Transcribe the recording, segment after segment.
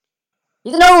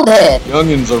He's an old head.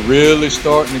 Youngins are really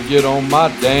starting to get on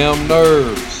my damn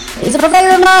nerves. He's a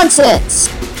purveyor of nonsense.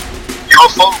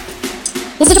 Awful.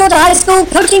 He's a Georgia high school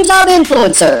coaching job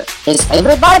influencer. His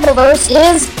favorite Bible verse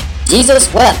is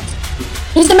Jesus wept.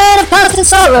 He's the man of constant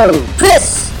sorrow,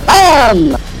 Chris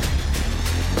Lamb.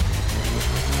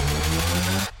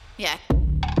 Yeah.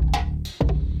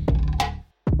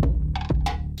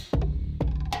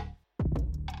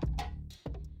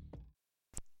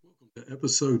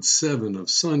 Episode 7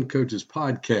 of Sun Coaches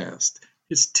Podcast.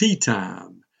 It's tea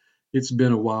time. It's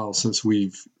been a while since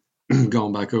we've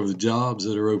gone back over the jobs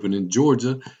that are open in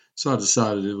Georgia, so I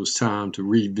decided it was time to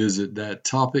revisit that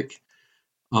topic.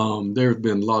 There have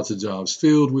been lots of jobs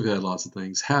filled. We've had lots of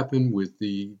things happen with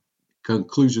the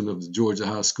conclusion of the Georgia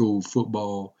high school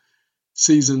football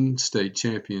season, state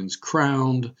champions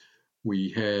crowned. We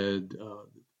had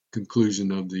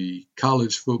conclusion of the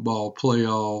college football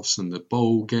playoffs and the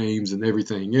bowl games and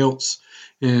everything else.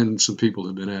 And some people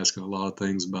have been asking a lot of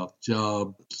things about the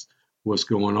jobs, what's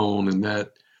going on in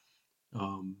that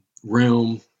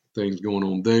realm, things going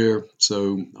on there.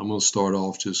 So I'm going to start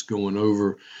off just going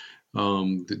over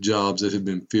the jobs that have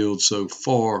been filled so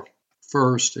far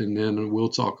first, and then we'll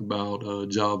talk about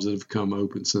jobs that have come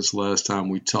open since the last time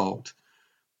we talked.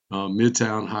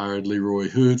 Midtown hired Leroy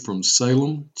Hood from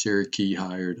Salem. Cherokee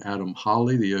hired Adam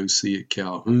Holly, the OC at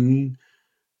Calhoun.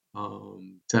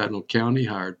 Tattnall County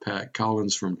hired Pat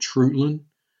Collins from Trutland.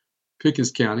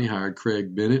 Pickens County hired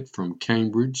Craig Bennett from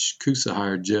Cambridge. Coosa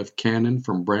hired Jeff Cannon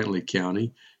from Brantley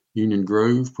County. Union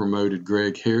Grove promoted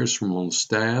Greg Harris from on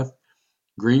staff.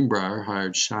 Greenbrier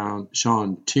hired Sean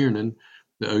Tiernan,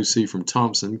 the OC from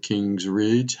Thompson. Kings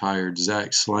Ridge hired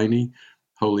Zach Slaney,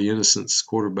 Holy Innocents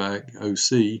quarterback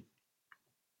OC.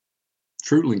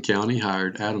 Trutland County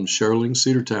hired Adam Sherling,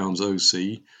 Cedartown's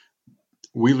OC.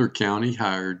 Wheeler County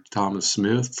hired Thomas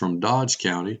Smith from Dodge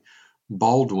County.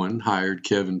 Baldwin hired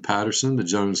Kevin Patterson, the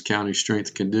Jones County strength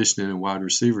and conditioning and wide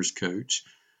receivers coach.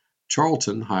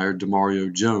 Charlton hired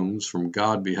Demario Jones from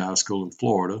Godby High School in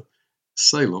Florida.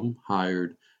 Salem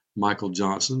hired Michael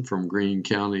Johnson from Greene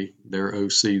County, their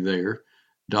OC there.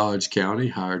 Dodge County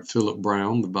hired Philip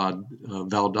Brown, the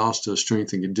Valdosta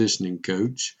strength and conditioning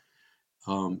coach.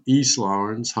 East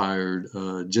Lawrence hired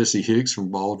Jesse Hicks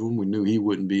from Baldwin. We knew he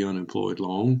wouldn't be unemployed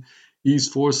long.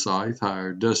 East Forsyth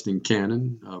hired Dustin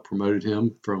Cannon, promoted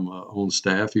him from on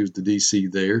staff. He was the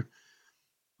DC there.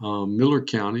 Miller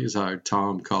County has hired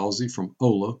Tom Causey from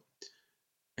Ola.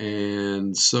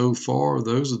 And so far,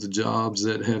 those are the jobs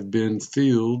that have been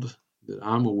filled that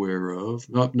I'm aware of.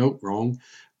 Nope, wrong.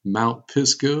 Mount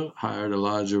Pisgah hired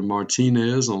Elijah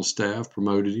Martinez on staff,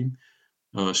 promoted him.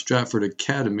 Stratford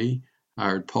Academy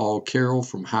hired Paul Carroll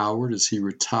from Howard as he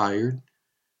retired.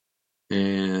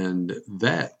 And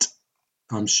that,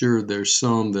 I'm sure there's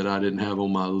some that I didn't have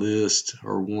on my list,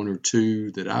 or one or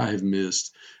two that I have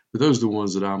missed. But those are the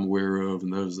ones that I'm aware of,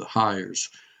 and those are the hires.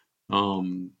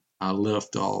 I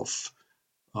left off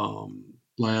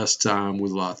last time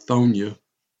with Lithonia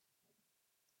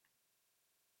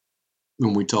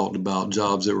when we talked about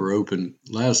jobs that were open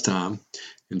last time.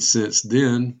 And since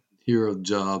then, here are the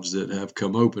jobs that have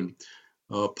come open.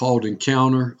 Paulding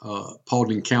County,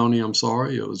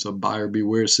 it was a buyer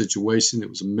beware situation. It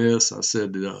was a mess. I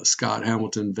said that Scott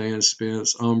Hamilton, Van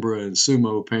Spence, Umbra, and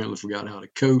Sumo apparently forgot how to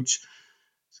coach.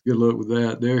 So good luck with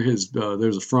that.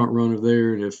 There's a front runner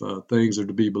there, and if things are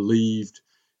to be believed,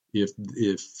 if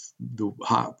the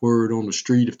hot word on the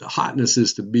street, if the hotness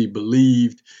is to be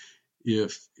believed,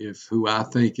 if who I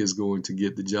think is going to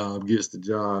get the job gets the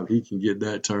job, he can get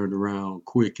that turned around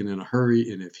quick and in a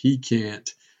hurry. And if he can't,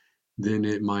 then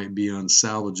it might be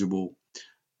unsalvageable.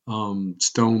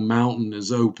 Stone Mountain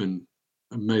is open.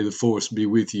 May the force be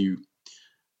with you.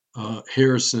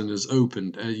 Harrison is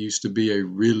open. That used to be a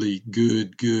really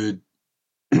good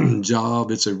job.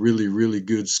 It's a really, really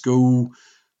good school.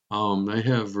 They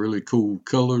have really cool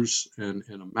colors and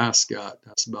a mascot.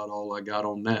 That's about all I got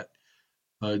on that.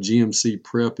 GMC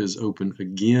Prep is open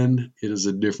again. It is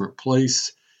a different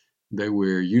place. They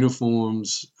wear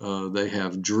uniforms. They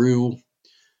have drill.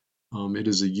 It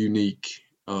is a unique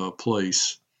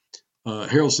place.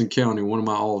 Haralson County, one of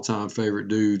my all-time favorite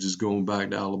dudes, is going back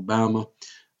to Alabama.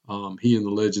 He and the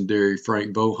legendary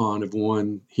Frank Bohan have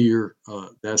won here.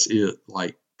 That's it,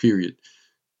 period.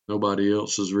 Nobody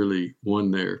else has really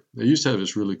won there. They used to have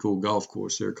this really cool golf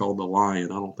course there called the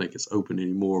Lion. I don't think it's open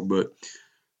anymore, but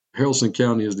Haralson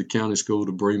County is the county school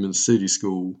to Bremen City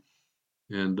School.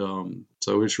 And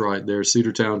so it's right there.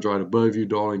 Cedartown's right above you.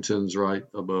 Darlington's right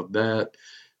above that.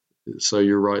 So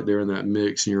you're right there in that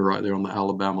mix, and you're right there on the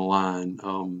Alabama line.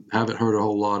 Haven't heard a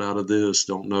whole lot out of this.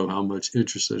 Don't know how much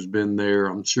interest there's been there.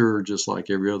 I'm sure, just like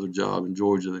every other job in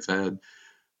Georgia, they've had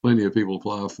plenty of people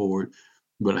apply for it,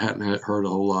 but I hadn't heard a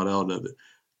whole lot out of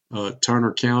it.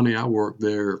 Turner County, I worked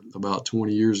there about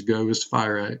 20 years ago. It's the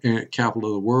fire ant capital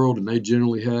of the world, and they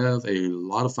generally have a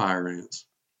lot of fire ants.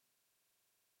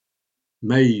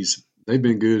 Mays, they've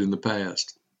been good in the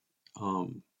past.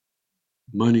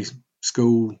 Money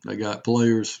school, they got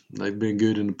players. They've been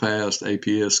good in the past.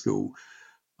 APS school.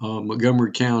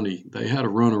 Montgomery County, they had to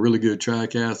run a really good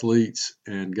track athletes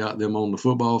and got them on the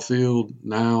football field.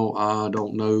 Now I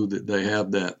don't know that they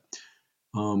have that.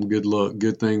 Good luck.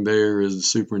 Good thing there is the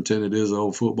superintendent is an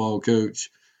old football coach,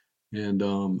 and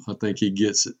I think he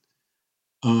gets it.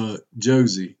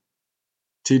 Josie,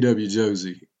 T.W.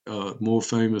 Josie, more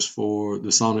famous for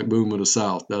the Sonic Boom of the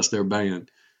South. That's their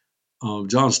band.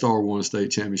 John Starr won a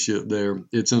state championship there.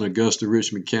 It's in Augusta,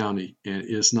 Richmond County, and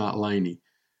it's not Laney.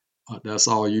 That's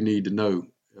all you need to know.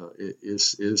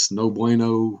 It's no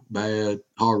bueno, bad,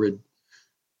 horrid.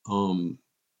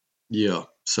 Yeah,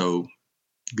 so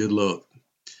good luck.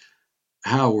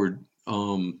 Howard,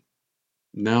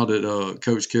 now that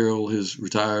Coach Carroll has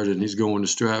retired and he's going to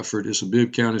Stratford, it's a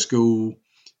Bibb County school.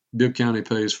 Bibb County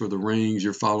pays for the rings.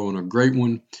 You're following a great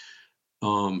one.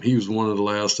 He was one of the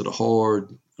last of the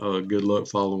hard. Good luck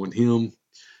following him.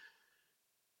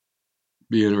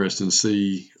 Be interesting to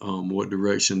see what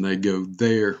direction they go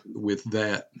there with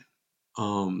that.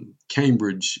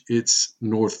 Cambridge, it's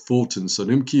North Fulton. So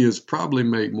them kids probably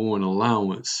make more an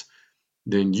allowance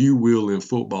than you will in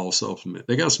football supplement.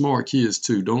 They got smart kids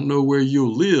too. Don't know where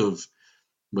you'll live,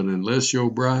 but unless your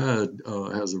bride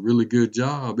has a really good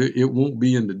job, it won't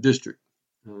be in the district.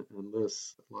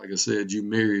 Unless, like I said, you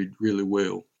married really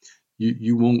well.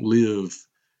 You won't live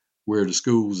where the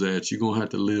school's at. You're going to have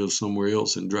to live somewhere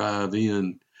else and drive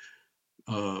in.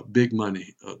 Big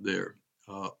money up there.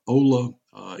 Ola,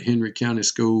 Henry County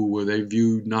School, where they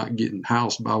viewed not getting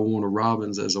housed by Warner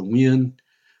Robins as a win.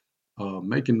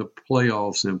 Making the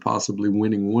playoffs and possibly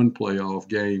winning one playoff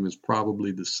game is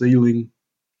probably the ceiling.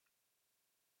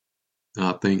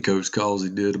 I think Coach Causey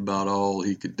did about all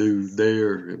he could do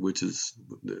there, which is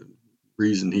the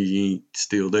reason he ain't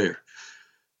still there.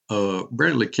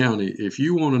 Brantley County, if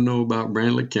you want to know about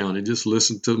Brantley County, just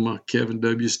listen to my Kevin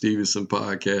W. Stevenson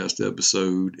podcast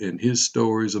episode and his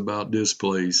stories about this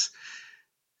place.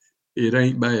 It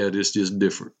ain't bad, it's just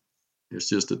different. It's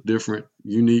just a different,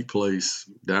 unique place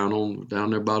down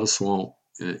there by the swamp,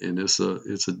 and it's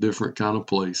a different kind of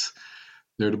place.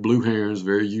 They're the Blue Herons,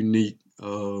 very unique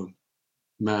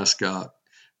mascot.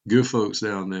 Good folks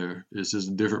down there. It's just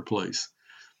a different place.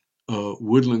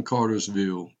 Woodland,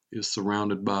 Cartersville is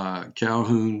surrounded by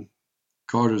Calhoun,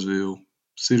 Cartersville,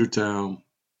 Cedartown,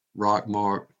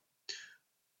 Rockmart,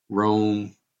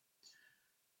 Rome,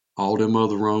 all them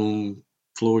other Rome,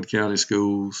 Floyd County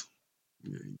schools.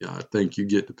 I think you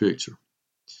get the picture.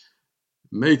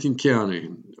 Macon County,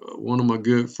 one of my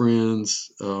good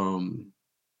friends,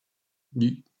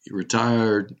 he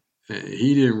retired.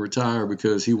 He didn't retire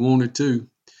because he wanted to.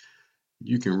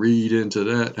 You can read into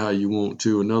that how you want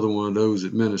to. Another one of those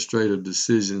administrative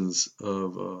decisions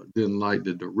of didn't like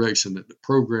the direction that the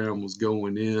program was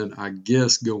going in. I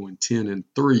guess going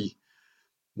 10-3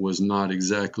 was not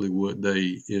exactly what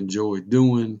they enjoyed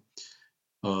doing.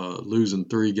 Losing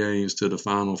 3 games to the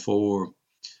Final Four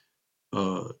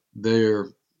there,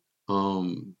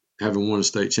 having won a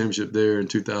state championship there in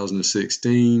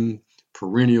 2016,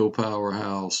 perennial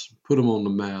powerhouse, put them on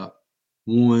the map,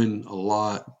 won a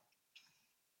lot.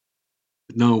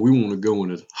 No, we want to go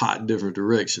in a hot different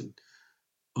direction.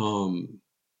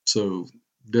 So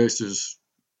Dexter's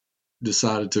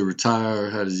decided to retire,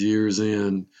 had his years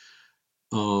in.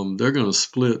 They're going to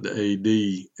split the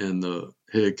AD and the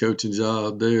head coaching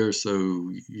job there,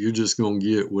 so you're just going to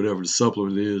get whatever the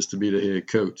supplement is to be the head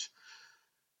coach.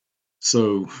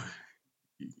 So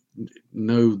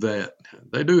know that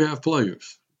they do have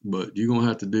players, but you're going to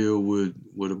have to deal with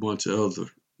a bunch of other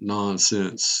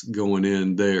nonsense going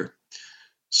in there.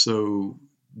 So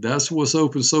that's what's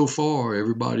open so far.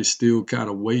 Everybody's still kind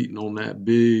of waiting on that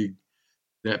big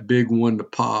one to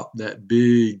pop, that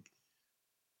big,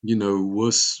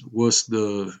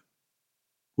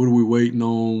 what are we waiting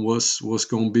on? What's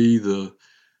going to be the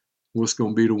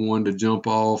one to jump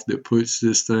off that puts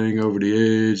this thing over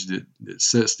the edge, that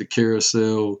sets the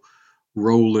carousel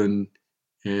rolling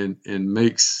and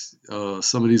makes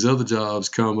some of these other jobs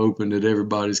come open that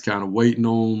everybody's kind of waiting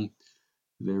on.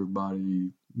 That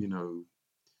everybody,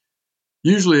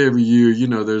 usually every year,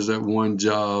 there's that one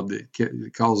job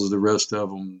that causes the rest of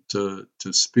them to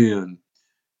spin.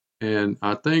 And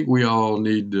I think we all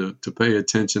need to pay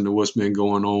attention to what's been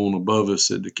going on above us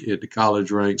at the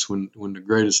college ranks when the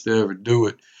greatest to ever do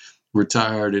it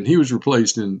retired, and he was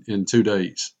replaced in 2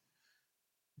 days.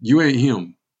 You ain't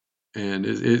him. And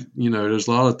there's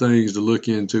a lot of things to look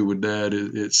into with that.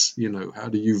 It's, how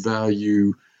do you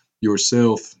value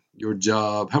yourself, your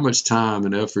job, how much time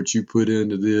and effort you put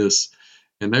into this?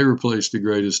 And they replaced the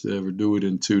greatest to ever do it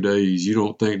in 2 days. You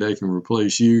don't think they can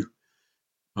replace you?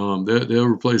 They'll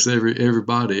replace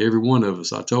everybody, every one of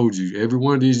us. I told you, every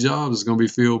one of these jobs is going to be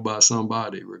filled by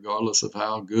somebody, regardless of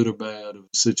how good or bad of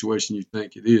a situation you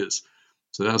think it is.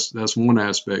 So that's one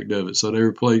aspect of it. So they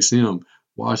replace him.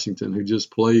 Washington, who just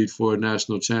played for a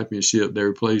national championship, they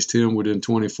replaced him within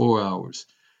 24 hours.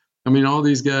 I mean, all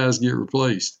these guys get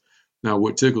replaced. Now,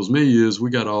 what tickles me is we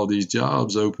got all these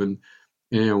jobs open,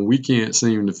 and we can't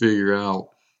seem to figure out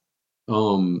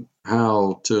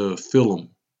how to fill them.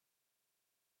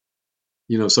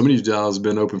 Some of these jobs have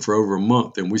been open for over a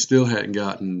month, and we still hadn't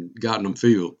gotten them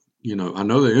filled. I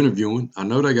know they're interviewing. I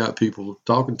know they got people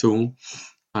talking to them.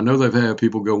 I know they've had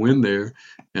people go in there,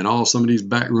 and some of these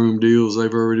backroom deals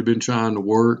they've already been trying to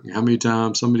work. How many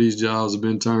times some of these jobs have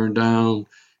been turned down?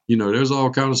 There's all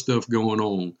kind of stuff going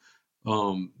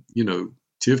on.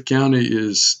 Tift County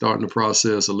is starting the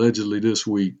process allegedly this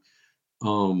week.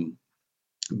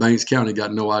 Banks County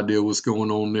got no idea what's going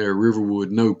on there.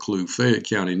 Riverwood, no clue. Fayette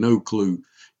County, no clue.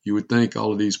 You would think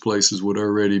all of these places would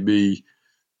already be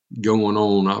going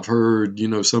on. I've heard,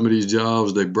 some of these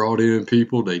jobs, they brought in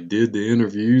people, they did the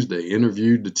interviews, they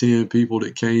interviewed the 10 people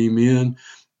that came in.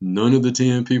 None of the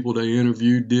 10 people they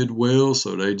interviewed did well,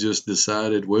 so they just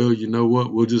decided, well, you know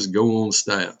what, we'll just go on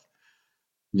staff.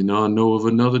 I know of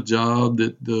another job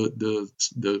that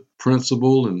the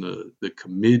principal and the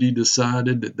committee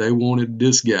decided that they wanted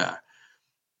this guy.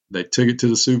 They took it to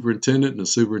the superintendent, and the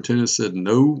superintendent said,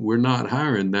 no, we're not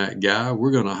hiring that guy.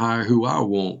 We're going to hire who I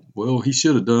want. Well, he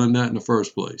should have done that in the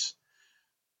first place.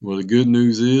 Well, the good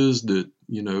news is that,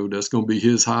 that's going to be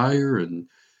his hire, and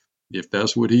if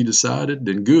that's what he decided,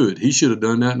 then good. He should have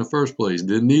done that in the first place.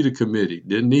 Didn't need a committee.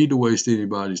 Didn't need to waste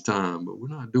anybody's time. But we're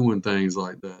not doing things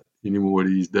like that anymore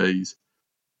these days.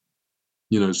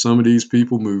 Some of these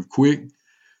people move quick.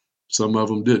 Some of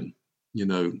them didn't.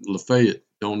 Lafayette,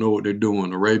 don't know what they're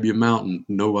doing. Arabia Mountain,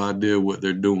 no idea what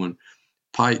they're doing.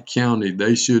 Pike County,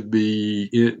 they should be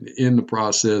in the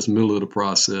process, middle of the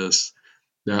process.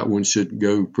 That one should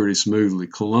go pretty smoothly.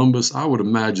 Columbus, I would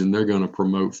imagine they're going to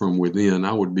promote from within.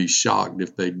 I would be shocked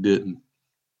if they didn't.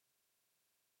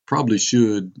 Probably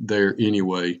should there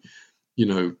anyway.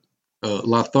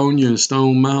 Lithonia and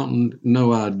Stone Mountain,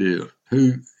 no idea.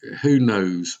 Who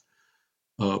knows?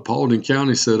 Paulding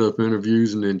County set up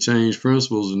interviews and then changed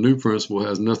principals. The new principal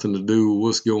has nothing to do with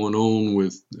what's going on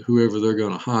with whoever they're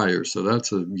going to hire. So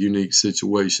that's a unique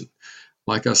situation.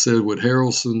 Like I said, with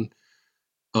Harrelson,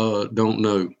 don't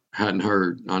know, hadn't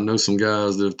heard. I know some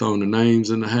guys that have thrown the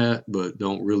names in the hat, but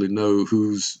don't really know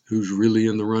who's really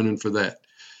in the running for that.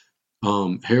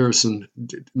 Harrison,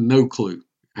 no clue.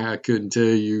 I couldn't tell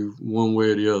you one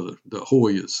way or the other. The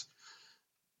Hoyas,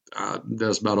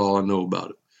 that's about all I know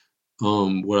about it.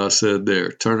 What I said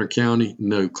there. Turner County,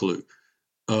 no clue.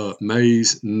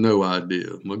 Mays, no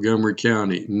idea. Montgomery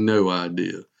County, no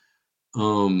idea. A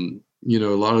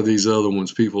lot of these other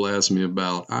ones people ask me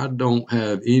about. I don't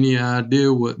have any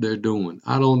idea what they're doing.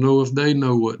 I don't know if they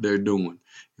know what they're doing.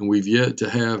 And we've yet to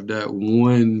have that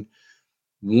one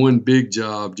big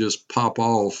job just pop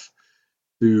off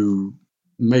to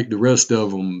make the rest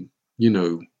of them,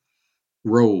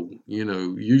 roll,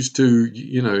 used to,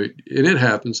 and it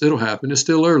happens. It'll happen. It's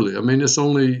still early. I mean,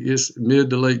 it's mid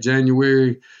to late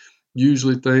January.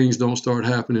 Usually things don't start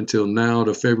happening until now,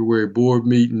 the February board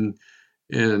meeting.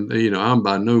 And, I'm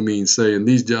by no means saying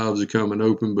these jobs are coming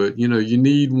open, but, you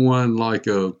need one like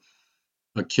a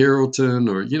Carrollton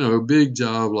or, a big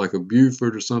job like a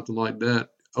Buford or something like that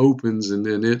opens, and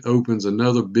then it opens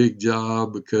another big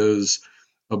job because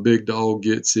a big dog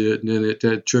gets it, and then it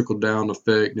had trickle down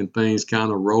effect and things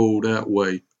kind of roll that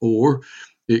way. Or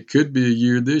it could be a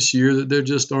year this year that there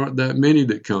just aren't that many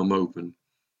that come open.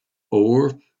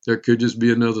 Or there could just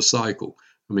be another cycle.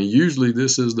 I mean, usually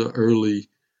this is the early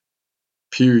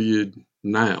period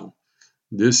now.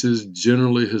 This has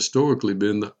generally historically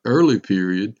been the early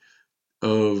period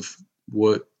of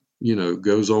what,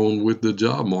 goes on with the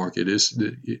job market.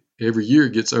 Every year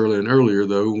it gets earlier and earlier,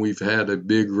 though, and we've had a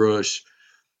big rush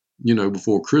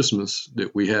before Christmas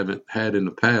that we haven't had in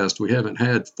the past. We haven't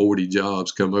had 40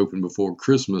 jobs come open before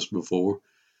Christmas before.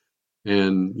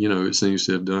 And, it seems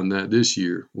to have done that this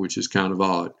year, which is kind of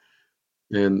odd.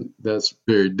 And that's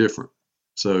very different.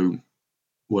 So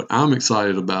what I'm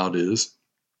excited about is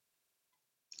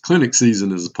clinic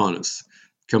season is upon us,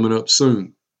 coming up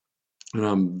soon. And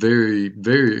I'm very,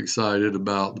 very excited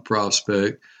about the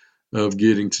prospect of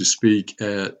getting to speak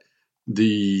at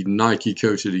the Nike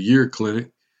Coach of the Year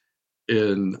clinic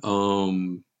in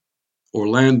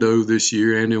Orlando this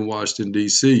year and in Washington,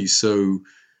 D.C. So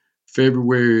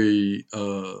February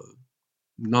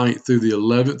 9th through the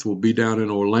 11th, we'll be down in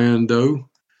Orlando.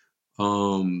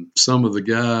 Some of the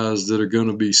guys that are going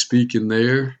to be speaking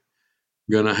there,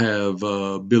 going to have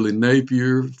Billy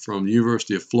Napier from the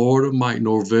University of Florida, Mike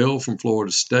Norvell from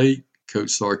Florida State, Coach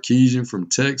Sarkisian from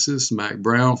Texas, Mac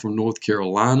Brown from North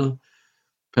Carolina,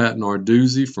 Pat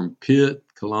Narduzzi from Pitt,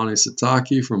 Kalani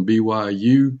Sitake from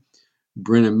BYU,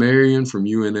 Brennan Marion from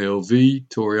UNLV,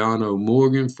 Toriano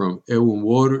Morgan from Edward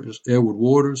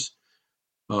Waters,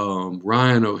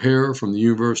 Ryan O'Hara from the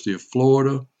University of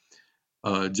Florida,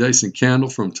 Jason Candle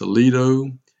from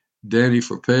Toledo, Danny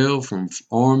Frappel from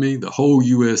Army. The whole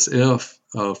USF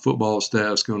football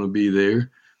staff's going to be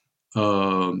there.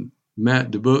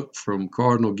 Matt DeBook from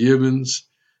Cardinal Gibbons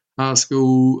High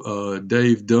School,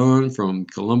 Dave Dunn from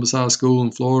Columbus High School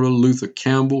in Florida, Luther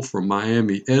Campbell from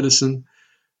Miami Edison,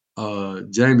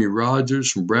 Jamie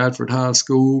Rogers from Bradford High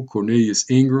School, Cornelius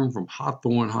Ingram from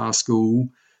Hawthorne High School,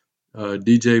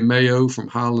 DJ Mayo from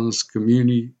Highlands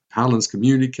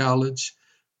Community College,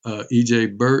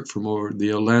 EJ Burt from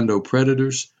the Orlando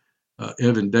Predators,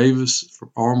 Evan Davis from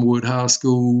Armwood High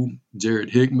School, Jared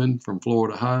Hickman from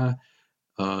Florida High,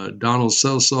 Donald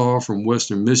Celsar from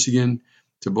Western Michigan,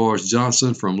 Tabaris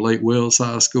Johnson from Lake Wales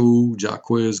High School,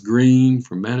 Jaquez Green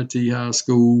from Manatee High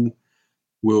School,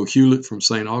 Will Hewlett from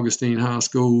St. Augustine High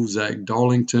School, Zach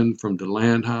Darlington from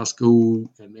DeLand High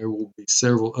School, and there will be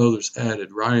several others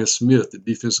added. Ryan Smith, the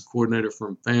defensive coordinator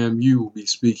from FAMU, will be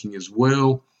speaking as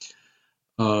well.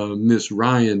 Miss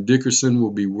Ryan Dickerson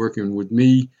will be working with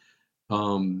me,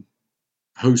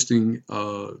 hosting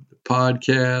the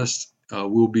podcast.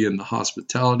 We'll be in the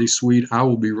hospitality suite. I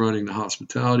will be running the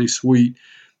hospitality suite.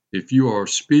 If you are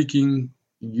speaking,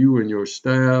 you and your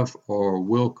staff are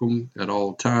welcome at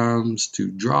all times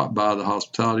to drop by the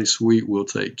hospitality suite. We'll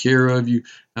take care of you.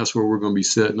 That's where we're going to be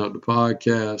setting up the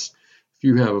podcast. If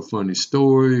you have a funny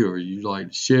story or you'd like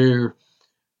to share,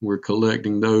 we're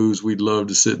collecting those. We'd love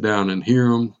to sit down and hear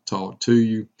them, talk to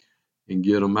you, and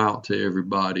get them out to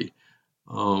everybody.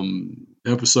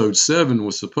 Episode 7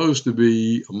 was supposed to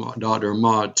be Dr.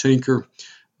 Ahmad Tinker.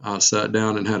 I sat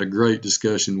down and had a great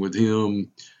discussion with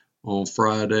him on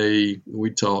Friday.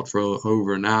 We talked for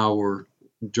over an hour,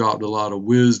 dropped a lot of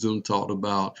wisdom, talked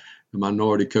about the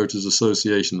Minority Coaches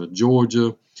Association of Georgia,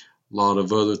 a lot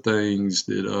of other things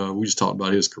that we just talked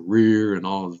about his career and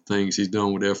all the things he's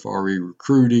done with FRE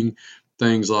recruiting,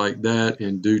 things like that.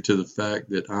 And due to the fact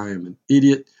that I am an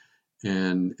idiot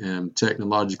and am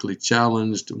technologically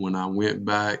challenged, when I went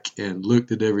back and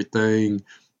looked at everything,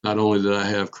 not only did I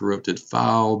have corrupted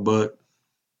file, but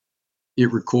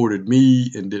it recorded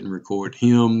me and didn't record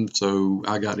him. So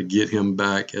I got to get him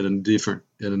back at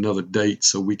another date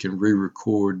so we can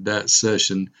re-record that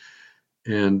session.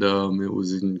 And it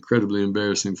was incredibly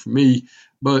embarrassing for me,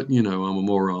 but I'm a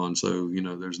moron. So,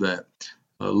 there's that.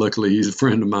 Luckily, he's a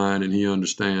friend of mine and he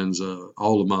understands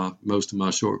most of my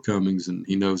shortcomings, and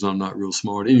he knows I'm not real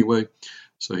smart anyway.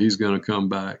 So he's going to come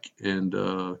back and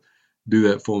do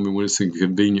that for me when it's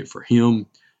convenient for him.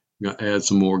 I'm going to add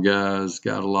some more guys.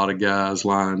 Got a lot of guys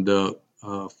lined up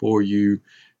for you,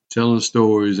 telling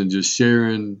stories and just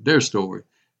sharing their story.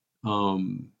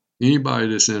 Anybody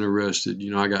that's interested,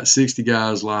 I got 60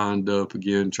 guys lined up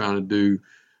again, trying to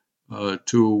do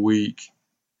 2 a week.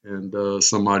 And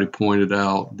somebody pointed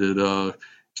out that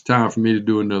it's time for me to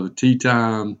do another tea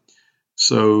time.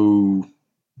 So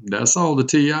that's all the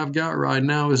tea I've got right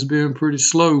now. It's been pretty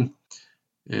slow.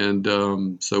 And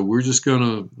so we're just going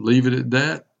to leave it at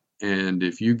that. And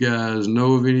if you guys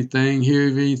know of anything, hear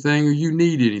of anything, or you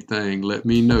need anything, let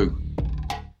me know.